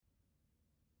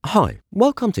Hi,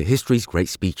 welcome to History's Great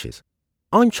Speeches.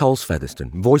 I'm Charles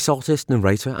Featherston, voice artist,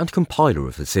 narrator and compiler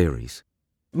of the series.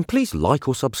 Please like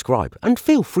or subscribe and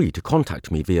feel free to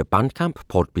contact me via Bandcamp,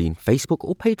 Podbean, Facebook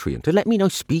or Patreon to let me know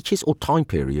speeches or time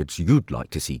periods you'd like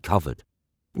to see covered.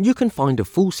 You can find a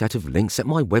full set of links at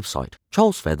my website,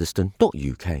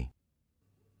 charlesfeatherston.uk.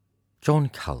 John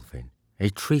Calvin, A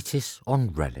Treatise on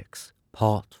Relics,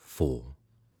 Part 4.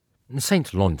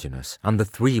 St Longinus and the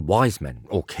Three Wise Men,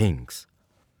 or Kings.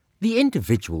 The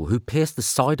individual who pierced the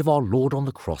side of our Lord on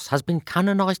the cross has been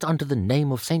canonised under the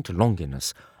name of St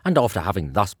Longinus, and after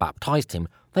having thus baptised him,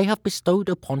 they have bestowed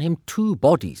upon him two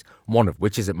bodies, one of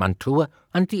which is at Mantua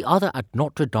and the other at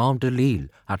Notre Dame de Lille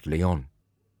at Lyons.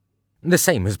 The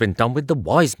same has been done with the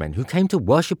wise men who came to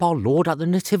worship our Lord at the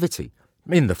Nativity.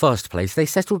 In the first place, they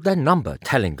settled their number,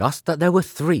 telling us that there were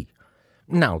 3.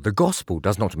 Now, the Gospel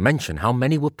does not mention how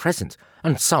many were present,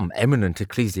 and some eminent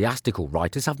ecclesiastical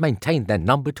writers have maintained their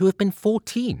number to have been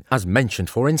 14, as mentioned,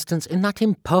 for instance, in that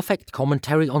imperfect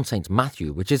commentary on St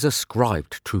Matthew which is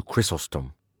ascribed to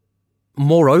Chrysostom.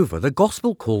 Moreover, the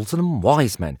Gospel calls them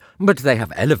wise men, but they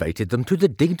have elevated them to the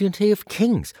dignity of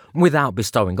kings, without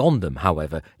bestowing on them,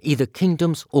 however, either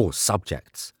kingdoms or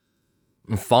subjects.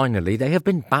 Finally, they have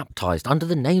been baptized under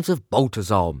the names of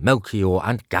Balthazar, Melchior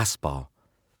and Gaspar.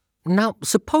 Now,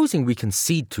 supposing we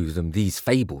concede to them these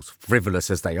fables,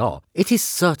 frivolous as they are, it is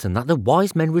certain that the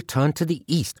wise men returned to the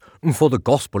east, for the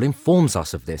Gospel informs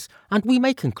us of this, and we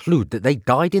may conclude that they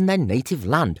died in their native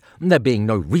land, there being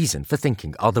no reason for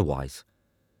thinking otherwise.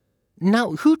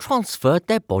 Now, who transferred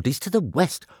their bodies to the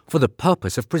west for the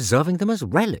purpose of preserving them as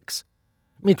relics?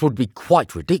 It would be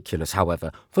quite ridiculous,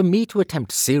 however, for me to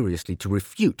attempt seriously to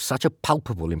refute such a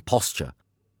palpable imposture.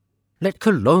 Let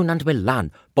Cologne and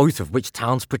Milan, both of which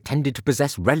towns pretended to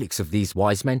possess relics of these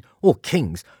wise men, or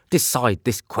kings, decide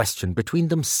this question between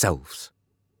themselves.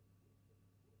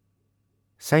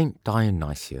 St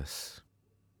Dionysius.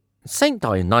 St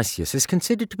Dionysius is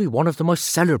considered to be one of the most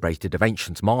celebrated of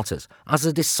ancient martyrs, as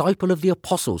a disciple of the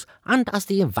apostles and as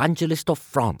the Evangelist of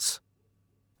France.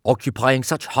 Occupying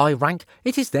such high rank,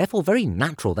 it is therefore very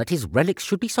natural that his relics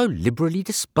should be so liberally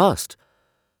dispersed.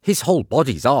 His whole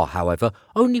bodies are, however,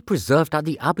 only preserved at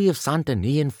the Abbey of St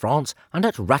Dénis in France and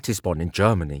at Ratisbon in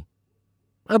Germany.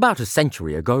 About a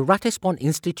century ago, Ratisbon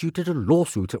instituted a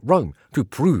lawsuit at Rome to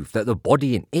prove that the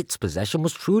body in its possession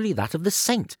was truly that of the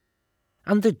saint,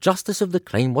 and the justice of the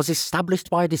claim was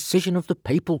established by a decision of the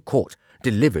Papal Court,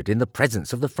 delivered in the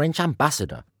presence of the French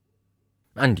ambassador.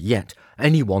 And yet,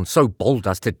 anyone so bold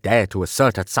as to dare to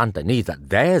assert at St Denis that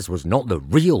theirs was not the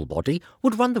real body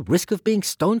would run the risk of being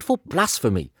stoned for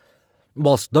blasphemy,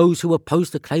 whilst those who oppose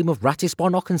the claim of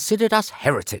Ratisbon are considered as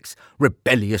heretics,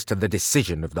 rebellious to the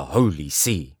decision of the Holy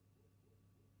See.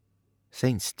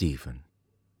 St Stephen.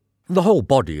 The whole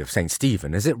body of St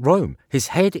Stephen is at Rome, his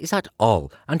head is at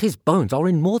Arles, and his bones are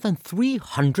in more than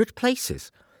 300 places.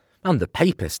 And the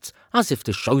papists, as if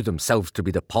to show themselves to be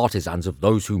the partisans of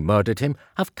those who murdered him,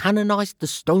 have canonised the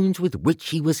stones with which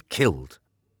he was killed.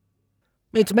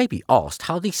 It may be asked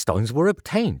how these stones were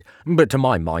obtained, but to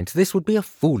my mind this would be a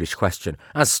foolish question,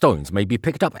 as stones may be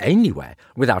picked up anywhere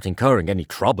without incurring any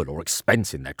trouble or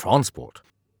expense in their transport.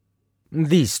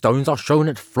 These stones are shown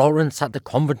at Florence, at the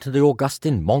convent of the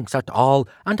Augustine monks at Arles,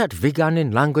 and at Vigan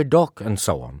in Languedoc, and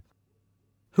so on.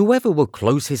 Whoever will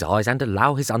close his eyes and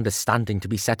allow his understanding to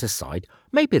be set aside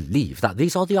may believe that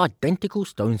these are the identical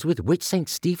stones with which St.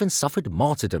 Stephen suffered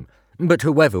martyrdom, but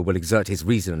whoever will exert his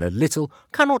reason a little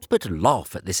cannot but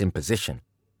laugh at this imposition.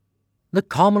 The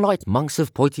Carmelite monks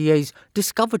of Poitiers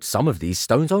discovered some of these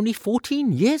stones only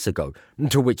 14 years ago,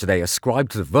 to which they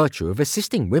ascribed the virtue of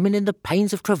assisting women in the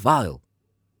pains of travail.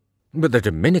 But the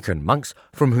Dominican monks,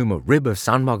 from whom a rib of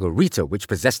St Margarita which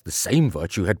possessed the same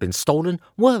virtue had been stolen,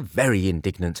 were very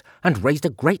indignant, and raised a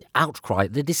great outcry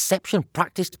at the deception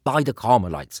practised by the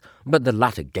Carmelites, but the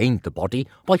latter gained the body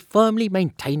by firmly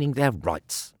maintaining their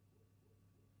rights.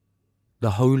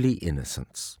 The Holy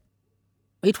Innocents.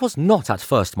 It was not at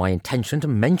first my intention to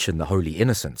mention the Holy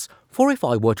Innocents, for if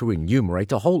I were to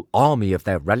enumerate a whole army of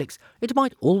their relics, it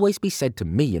might always be said to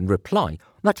me in reply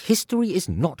that history is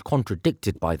not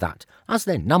contradicted by that, as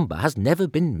their number has never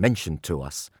been mentioned to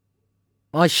us.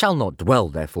 I shall not dwell,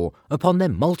 therefore, upon their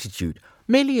multitude,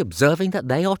 merely observing that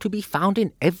they are to be found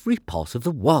in every part of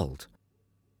the world.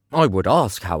 I would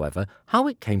ask, however, how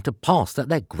it came to pass that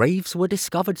their graves were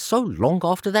discovered so long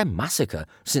after their massacre,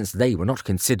 since they were not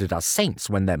considered as saints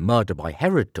when their murder by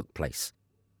Herod took place.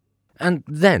 And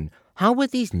then, how were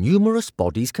these numerous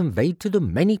bodies conveyed to the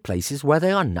many places where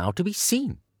they are now to be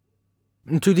seen?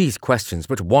 To these questions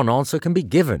but one answer can be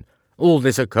given. All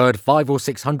this occurred 500 or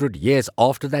 600 years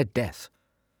after their death.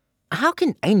 How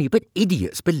can any but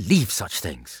idiots believe such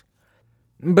things?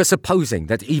 But supposing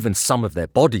that even some of their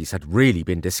bodies had really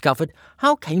been discovered,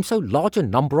 how came so large a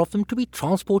number of them to be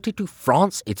transported to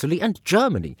France, Italy, and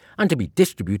Germany, and to be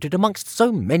distributed amongst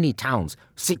so many towns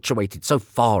situated so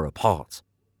far apart?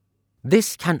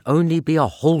 This can only be a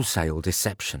wholesale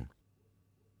deception.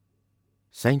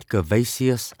 St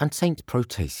Gervasius and St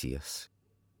Protasius.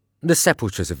 The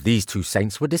sepulchres of these two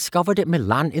saints were discovered at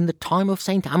Milan in the time of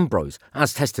St Ambrose,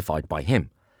 as testified by him.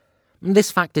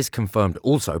 This fact is confirmed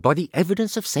also by the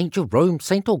evidence of St Jerome,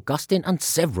 St Augustine, and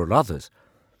several others.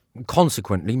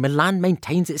 Consequently, Milan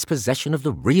maintains its possession of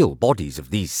the real bodies of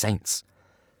these saints.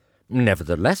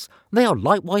 Nevertheless, they are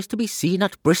likewise to be seen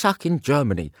at Brisach in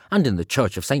Germany and in the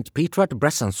church of St Peter at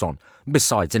Besançon,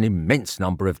 besides an immense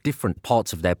number of different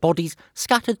parts of their bodies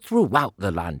scattered throughout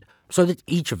the land, so that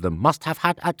each of them must have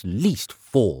had at least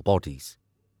 4 bodies.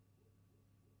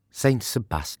 St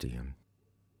Sebastian.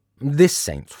 This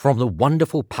saint, from the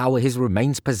wonderful power his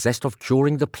remains possessed of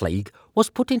curing the plague, was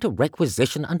put into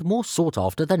requisition and more sought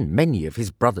after than many of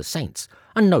his brother saints,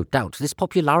 and no doubt this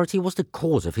popularity was the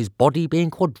cause of his body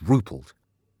being quadrupled.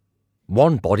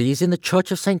 One body is in the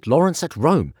church of St Lawrence at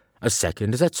Rome, a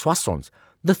second is at Soissons,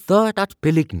 the third at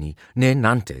Piligny, near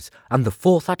Nantes, and the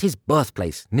fourth at his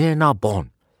birthplace, near Narbonne.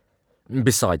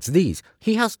 Besides these,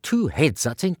 he has 2 heads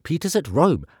at St Peter's at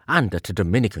Rome, and at a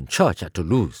Dominican church at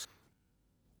Toulouse.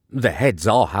 The heads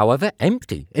are, however,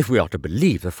 empty, if we are to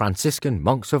believe the Franciscan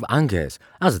monks of Angers,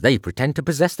 as they pretend to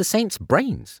possess the saint's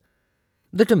brains.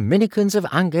 The Dominicans of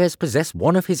Angers possess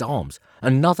one of his arms,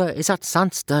 another is at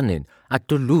Saint-Sternin, at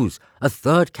Toulouse, a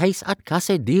third case at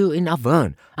Cassadieu in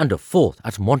Auvergne, and a fourth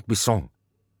at Montbuisson.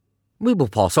 We will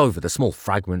pass over the small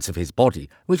fragments of his body,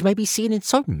 which may be seen in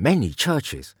so many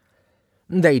churches.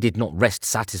 They did not rest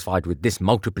satisfied with this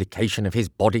multiplication of his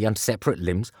body and separate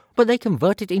limbs, but they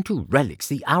converted into relics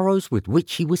the arrows with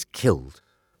which he was killed.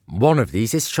 One of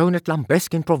these is shown at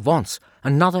Lambesc in Provence,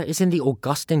 another is in the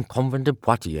Augustine convent in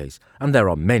Poitiers, and there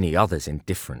are many others in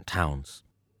different towns.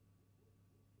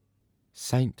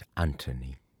 Saint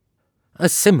Anthony. A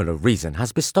similar reason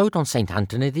has bestowed on St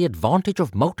Anthony the advantage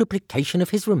of multiplication of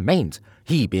his remains,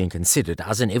 he being considered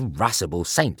as an irascible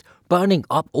saint, burning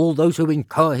up all those who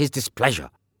incur his displeasure.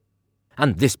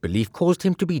 And this belief caused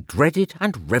him to be dreaded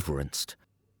and reverenced.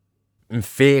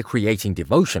 Fear creating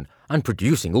devotion, and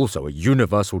producing also a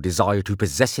universal desire to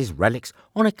possess his relics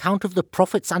on account of the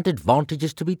profits and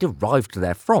advantages to be derived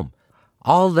therefrom,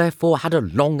 Arles therefore had a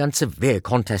long and severe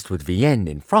contest with Vienne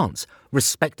in France,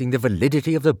 respecting the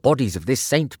validity of the bodies of this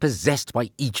saint possessed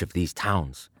by each of these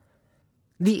towns.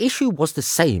 The issue was the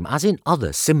same as in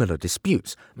other similar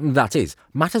disputes, that is,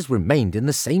 matters remained in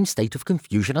the same state of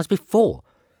confusion as before,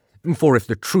 for if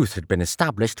the truth had been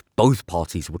established, both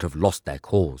parties would have lost their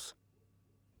cause.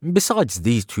 Besides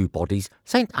these 2 bodies,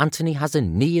 St Anthony has a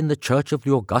knee in the church of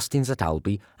the Augustines at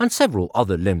Albi, and several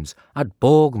other limbs at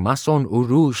Bourg, Masson,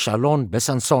 Ourou, Chalon,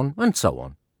 Besançon, and so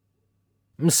on.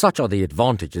 Such are the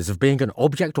advantages of being an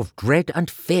object of dread and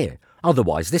fear,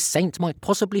 otherwise this saint might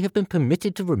possibly have been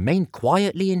permitted to remain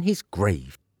quietly in his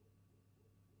grave.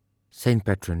 St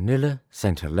Petronilla,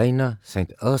 St Helena,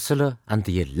 St Ursula, and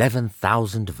the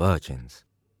 11,000 virgins.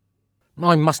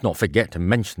 I must not forget to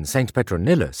mention St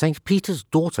Petronilla, St Peter's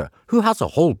daughter, who has a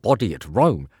whole body at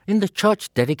Rome, in the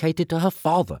church dedicated to her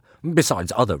father,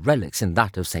 besides other relics in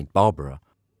that of St Barbara.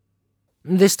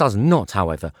 This does not,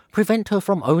 however, prevent her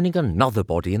from owning another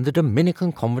body in the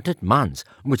Dominican convent at Mans,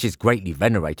 which is greatly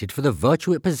venerated for the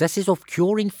virtue it possesses of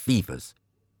curing fevers.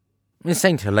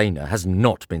 St Helena has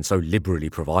not been so liberally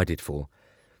provided for.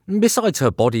 Besides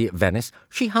her body at Venice,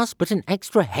 she has but an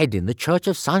extra head in the church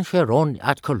of Saint Géron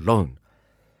at Cologne.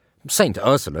 St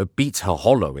Ursula beats her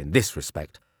hollow in this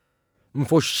respect,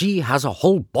 for she has a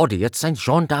whole body at St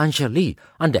Jean d'Angely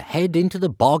and a head into the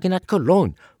bargain at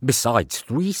Cologne, besides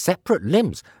 3 separate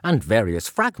limbs and various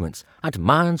fragments at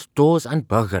Mans, Tours, and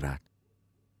Bergerac.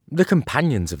 The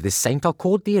companions of this saint are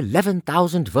called the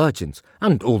 11,000 virgins,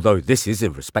 and although this is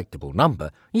a respectable number,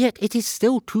 yet it is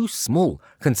still too small,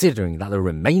 considering that the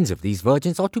remains of these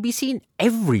virgins are to be seen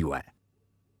everywhere.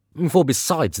 For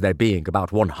besides there being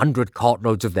about 100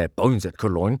 cartloads of their bones at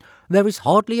Cologne, there is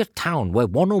hardly a town where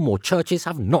 1 or more churches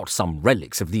have not some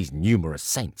relics of these numerous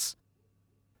saints.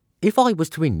 If I was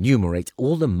to enumerate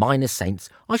all the minor saints,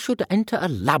 I should enter a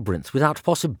labyrinth without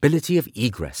possibility of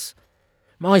egress.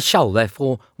 I shall,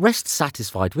 therefore, rest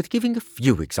satisfied with giving a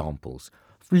few examples,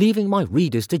 leaving my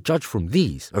readers to judge from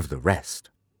these of the rest.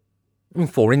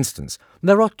 For instance,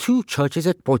 there are two churches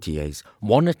at Poitiers,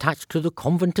 one attached to the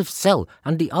convent of Celles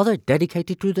and the other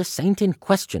dedicated to the saint in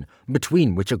question,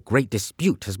 between which a great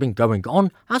dispute has been going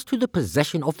on as to the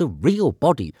possession of the real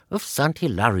body of Saint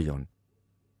Hilarion.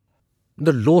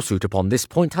 The lawsuit upon this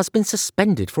point has been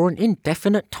suspended for an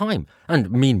indefinite time,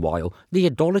 and meanwhile the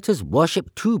idolaters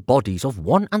worship two bodies of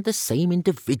one and the same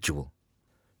individual.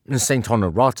 St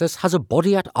Honoratus has a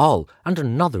body at Arles and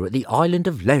another at the island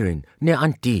of Lerins, near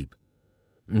Antibes.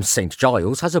 St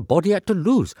Giles has a body at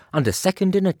Toulouse and a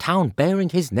second in a town bearing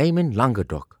his name in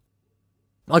Languedoc.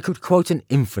 I could quote an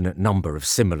infinite number of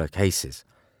similar cases.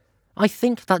 I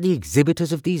think that the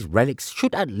exhibitors of these relics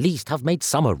should at least have made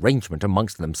some arrangement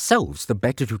amongst themselves the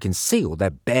better to conceal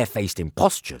their barefaced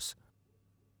impostures.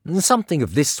 Something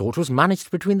of this sort was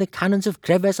managed between the canons of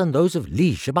Treves and those of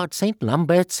Liege about St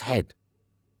Lambert's head.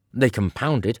 They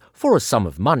compounded, for a sum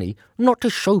of money, not to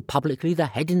show publicly the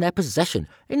head in their possession,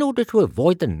 in order to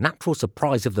avoid the natural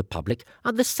surprise of the public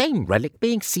at the same relic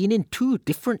being seen in two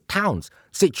different towns,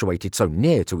 situated so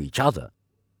near to each other.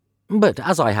 But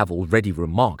as I have already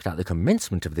remarked at the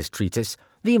commencement of this treatise,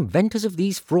 the inventors of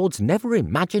these frauds never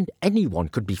imagined anyone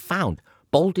could be found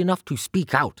bold enough to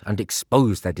speak out and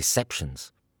expose their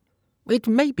deceptions. It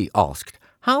may be asked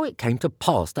how it came to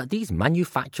pass that these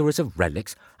manufacturers of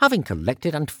relics, having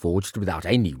collected and forged without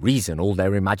any reason all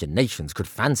their imaginations could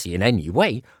fancy in any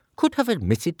way, could have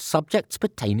admitted subjects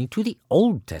pertaining to the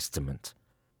Old Testament.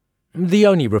 The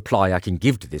only reply I can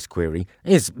give to this query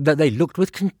is that they looked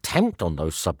with contempt on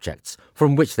those subjects,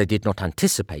 from which they did not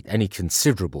anticipate any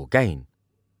considerable gain.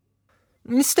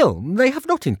 Still, they have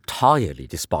not entirely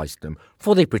despised them,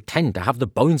 for they pretend to have the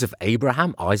bones of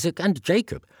Abraham, Isaac, and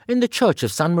Jacob in the church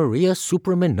of San Maria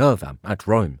Supra Minervam at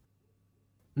Rome.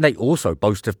 They also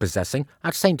boast of possessing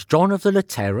at St John of the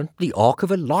Lateran the Ark of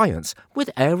Alliance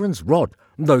with Aaron's rod,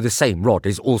 though the same rod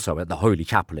is also at the Holy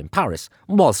Chapel in Paris,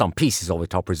 while some pieces of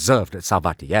it are preserved at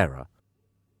Salvatierra.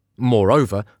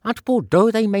 Moreover, at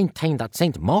Bordeaux they maintain that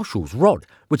St Martial's rod,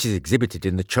 which is exhibited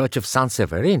in the church of Saint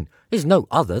Severin, is no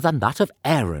other than that of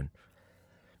Aaron.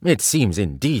 It seems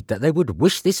indeed that they would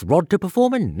wish this rod to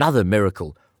perform another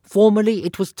miracle. Formerly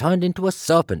it was turned into a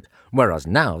serpent, whereas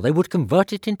now they would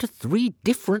convert it into 3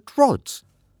 different rods.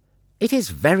 It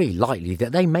is very likely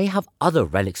that they may have other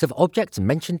relics of objects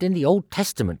mentioned in the Old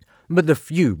Testament, but the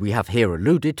few we have here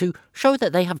alluded to show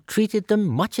that they have treated them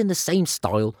much in the same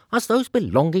style as those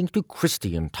belonging to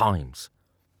Christian times.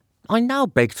 I now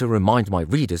beg to remind my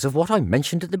readers of what I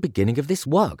mentioned at the beginning of this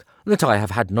work, that I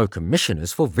have had no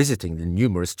commissioners for visiting the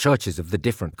numerous churches of the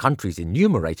different countries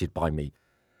enumerated by me,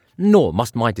 nor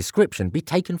must my description be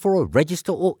taken for a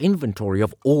register or inventory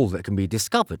of all that can be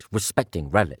discovered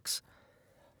respecting relics.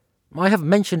 I have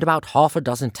mentioned about 6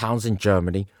 towns in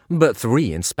Germany, but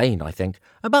 3 in Spain, I think,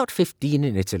 about 15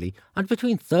 in Italy, and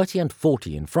between 30 and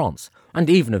 40 in France, and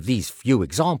even of these few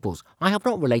examples I have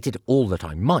not related all that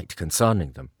I might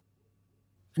concerning them.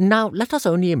 Now let us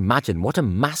only imagine what a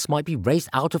mass might be raised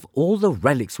out of all the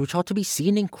relics which are to be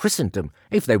seen in Christendom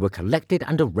if they were collected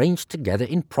and arranged together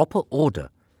in proper order.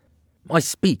 I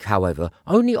speak, however,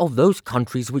 only of those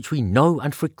countries which we know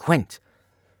and frequent,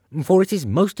 for it is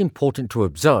most important to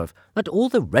observe that all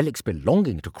the relics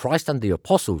belonging to Christ and the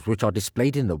Apostles which are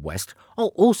displayed in the West are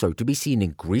also to be seen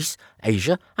in Greece,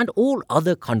 Asia, and all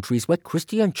other countries where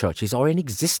Christian churches are in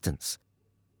existence.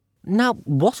 Now,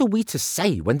 what are we to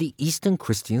say when the Eastern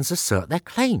Christians assert their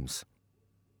claims?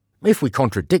 If we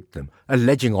contradict them,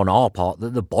 alleging on our part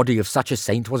that the body of such a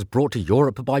saint was brought to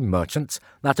Europe by merchants,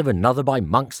 that of another by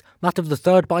monks, that of the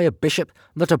third by a bishop,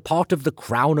 that a part of the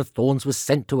crown of thorns was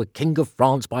sent to a king of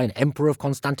France by an emperor of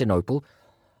Constantinople,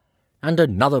 and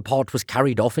another part was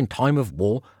carried off in time of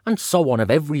war, and so on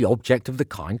of every object of the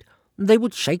kind, they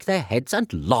would shake their heads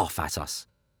and laugh at us.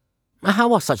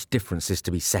 How are such differences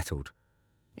to be settled?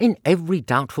 In every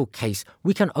doubtful case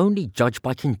we can only judge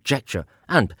by conjecture,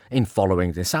 and, in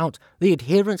following this out, the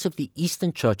adherents of the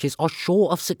Eastern churches are sure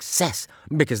of success,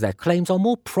 because their claims are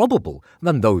more probable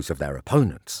than those of their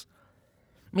opponents.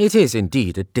 It is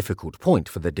indeed a difficult point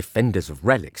for the defenders of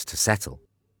relics to settle.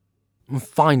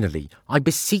 Finally, I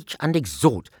beseech and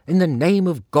exhort, in the name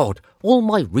of God, all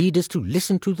my readers to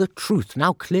listen to the truth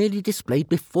now clearly displayed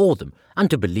before them, and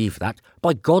to believe that,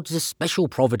 by God's especial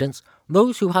providence,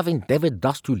 those who have endeavoured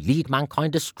thus to lead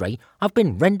mankind astray have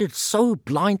been rendered so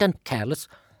blind and careless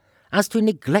as to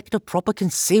neglect a proper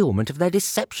concealment of their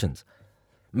deceptions,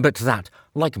 but that,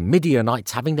 like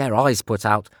Midianites having their eyes put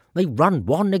out, they run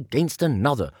one against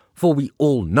another, for we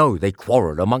all know they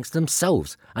quarrel amongst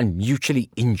themselves and mutually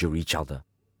injure each other.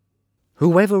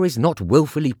 Whoever is not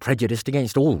wilfully prejudiced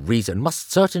against all reason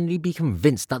must certainly be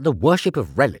convinced that the worship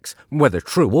of relics, whether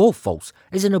true or false,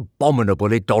 is an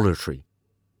abominable idolatry.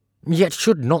 Yet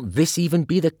should not this even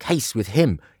be the case with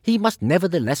him, he must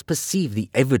nevertheless perceive the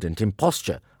evident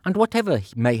imposture, and whatever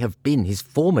may have been his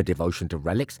former devotion to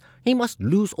relics, he must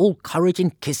lose all courage in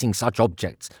kissing such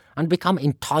objects, and become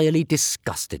entirely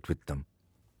disgusted with them.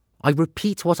 I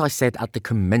repeat what I said at the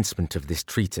commencement of this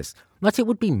treatise, that it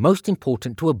would be most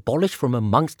important to abolish from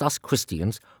amongst us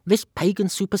Christians this pagan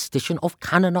superstition of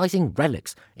canonizing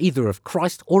relics, either of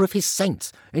Christ or of his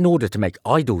saints, in order to make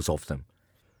idols of them.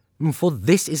 For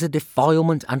this is a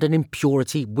defilement and an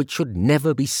impurity which should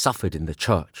never be suffered in the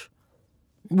Church.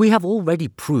 We have already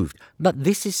proved that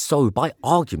this is so by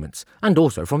arguments, and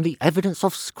also from the evidence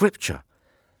of Scripture.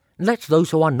 Let those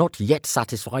who are not yet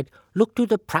satisfied look to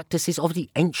the practices of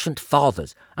the ancient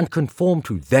fathers and conform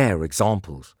to their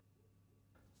examples.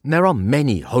 There are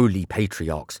many holy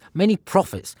patriarchs, many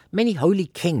prophets, many holy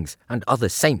kings, and other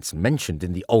saints mentioned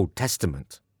in the Old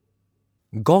Testament.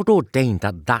 God ordained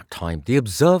at that time the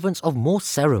observance of more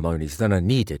ceremonies than are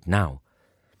needed now.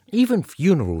 Even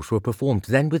funerals were performed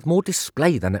then with more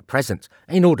display than at present,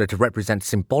 in order to represent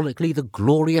symbolically the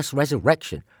glorious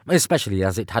resurrection, especially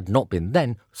as it had not been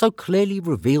then so clearly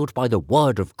revealed by the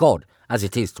Word of God as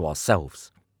it is to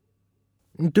ourselves.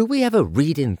 Do we ever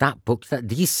read in that book that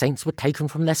these saints were taken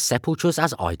from their sepulchres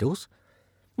as idols?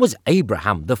 Was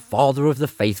Abraham, the father of the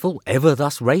faithful, ever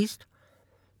thus raised?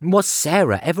 Was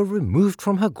Sarah ever removed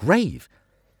from her grave?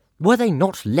 Were they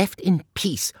not left in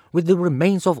peace with the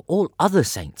remains of all other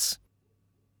saints?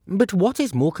 But what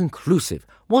is more conclusive,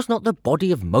 was not the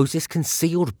body of Moses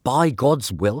concealed by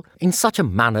God's will in such a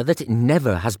manner that it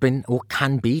never has been or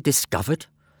can be discovered?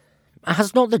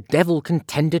 Has not the devil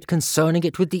contended concerning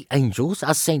it with the angels,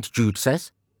 as St Jude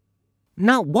says?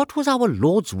 Now, what was our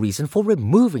Lord's reason for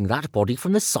removing that body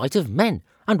from the sight of men,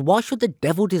 and why should the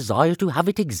devil desire to have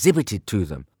it exhibited to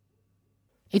them?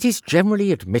 It is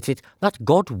generally admitted that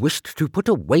God wished to put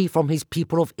away from his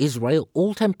people of Israel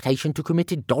all temptation to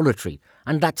commit idolatry,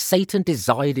 and that Satan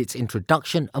desired its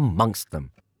introduction amongst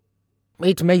them.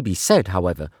 It may be said,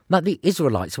 however, that the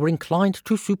Israelites were inclined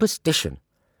to superstition.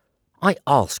 I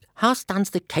ask, how stands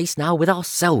the case now with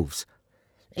ourselves?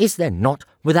 Is there not,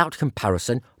 without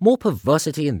comparison, more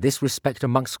perversity in this respect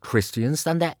amongst Christians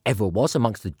than there ever was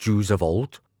amongst the Jews of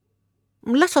old?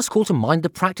 Let us call to mind the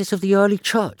practice of the early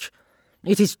Church.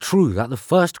 It is true that the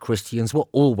first Christians were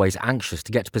always anxious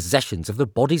to get possessions of the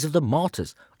bodies of the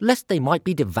martyrs, lest they might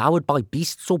be devoured by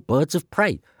beasts or birds of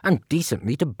prey, and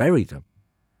decently to bury them.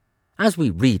 As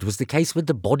we read was the case with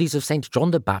the bodies of St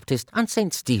John the Baptist and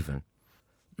St Stephen.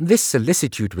 This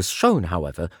solicitude was shown,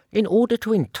 however, in order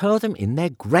to inter them in their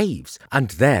graves, and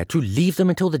there to leave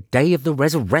them until the day of the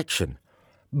resurrection.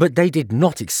 But they did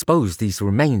not expose these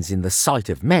remains in the sight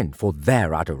of men for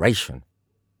their adoration.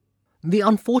 The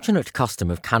unfortunate custom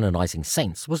of canonizing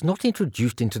saints was not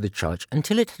introduced into the Church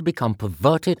until it had become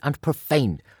perverted and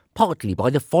profaned, partly by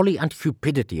the folly and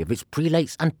cupidity of its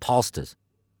prelates and pastors,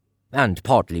 and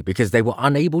partly because they were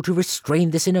unable to restrain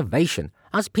this innovation,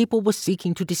 as people were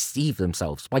seeking to deceive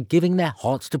themselves by giving their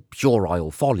hearts to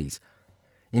puerile follies,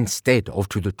 instead of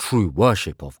to the true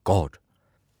worship of God.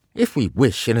 If we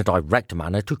wish in a direct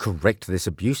manner to correct this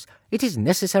abuse, it is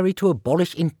necessary to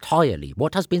abolish entirely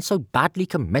what has been so badly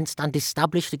commenced and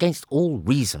established against all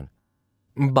reason.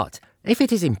 But if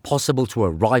it is impossible to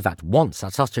arrive at once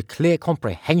at such a clear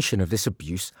comprehension of this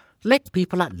abuse, let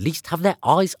people at least have their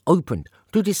eyes opened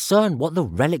to discern what the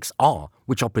relics are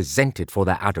which are presented for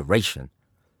their adoration.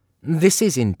 This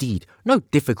is indeed no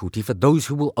difficulty for those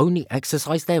who will only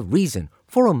exercise their reason,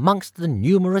 for amongst the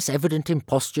numerous evident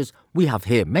impostures we have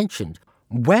here mentioned,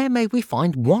 where may we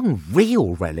find one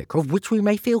real relic of which we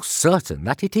may feel certain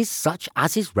that it is such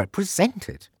as is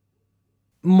represented?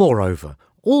 Moreover,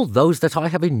 all those that I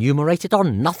have enumerated are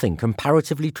nothing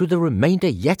comparatively to the remainder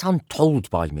yet untold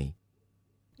by me.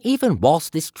 Even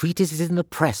whilst this treatise is in the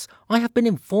press, I have been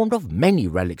informed of many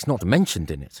relics not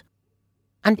mentioned in it.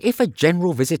 And if a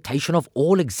general visitation of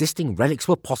all existing relics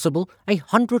were possible,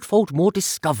 100-fold more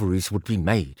discoveries would be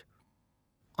made.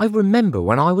 I remember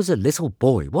when I was a little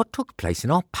boy what took place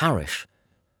in our parish.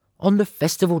 On the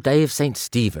festival day of St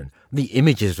Stephen, the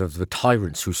images of the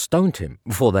tyrants who stoned him,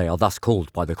 for they are thus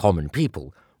called by the common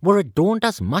people, were adorned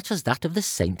as much as that of the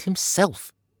saint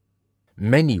himself.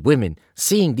 Many women,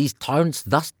 seeing these tyrants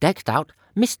thus decked out,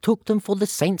 mistook them for the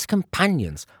saint's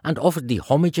companions and offered the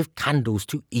homage of candles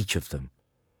to each of them.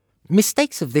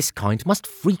 Mistakes of this kind must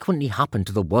frequently happen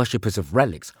to the worshippers of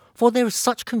relics, for there is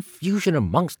such confusion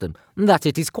amongst them that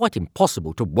it is quite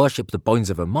impossible to worship the bones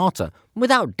of a martyr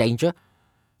without danger,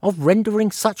 of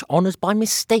rendering such honours by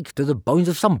mistake to the bones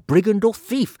of some brigand or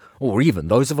thief, or even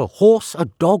those of a horse, a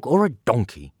dog, or a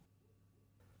donkey.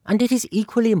 And it is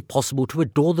equally impossible to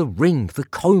adore the ring, the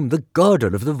comb, the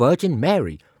girdle of the Virgin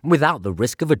Mary, without the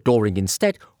risk of adoring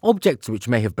instead objects which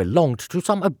may have belonged to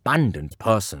some abandoned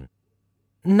person.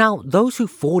 Now, those who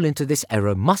fall into this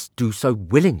error must do so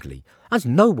willingly, as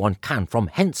no one can from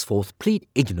henceforth plead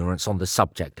ignorance on the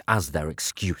subject as their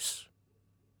excuse.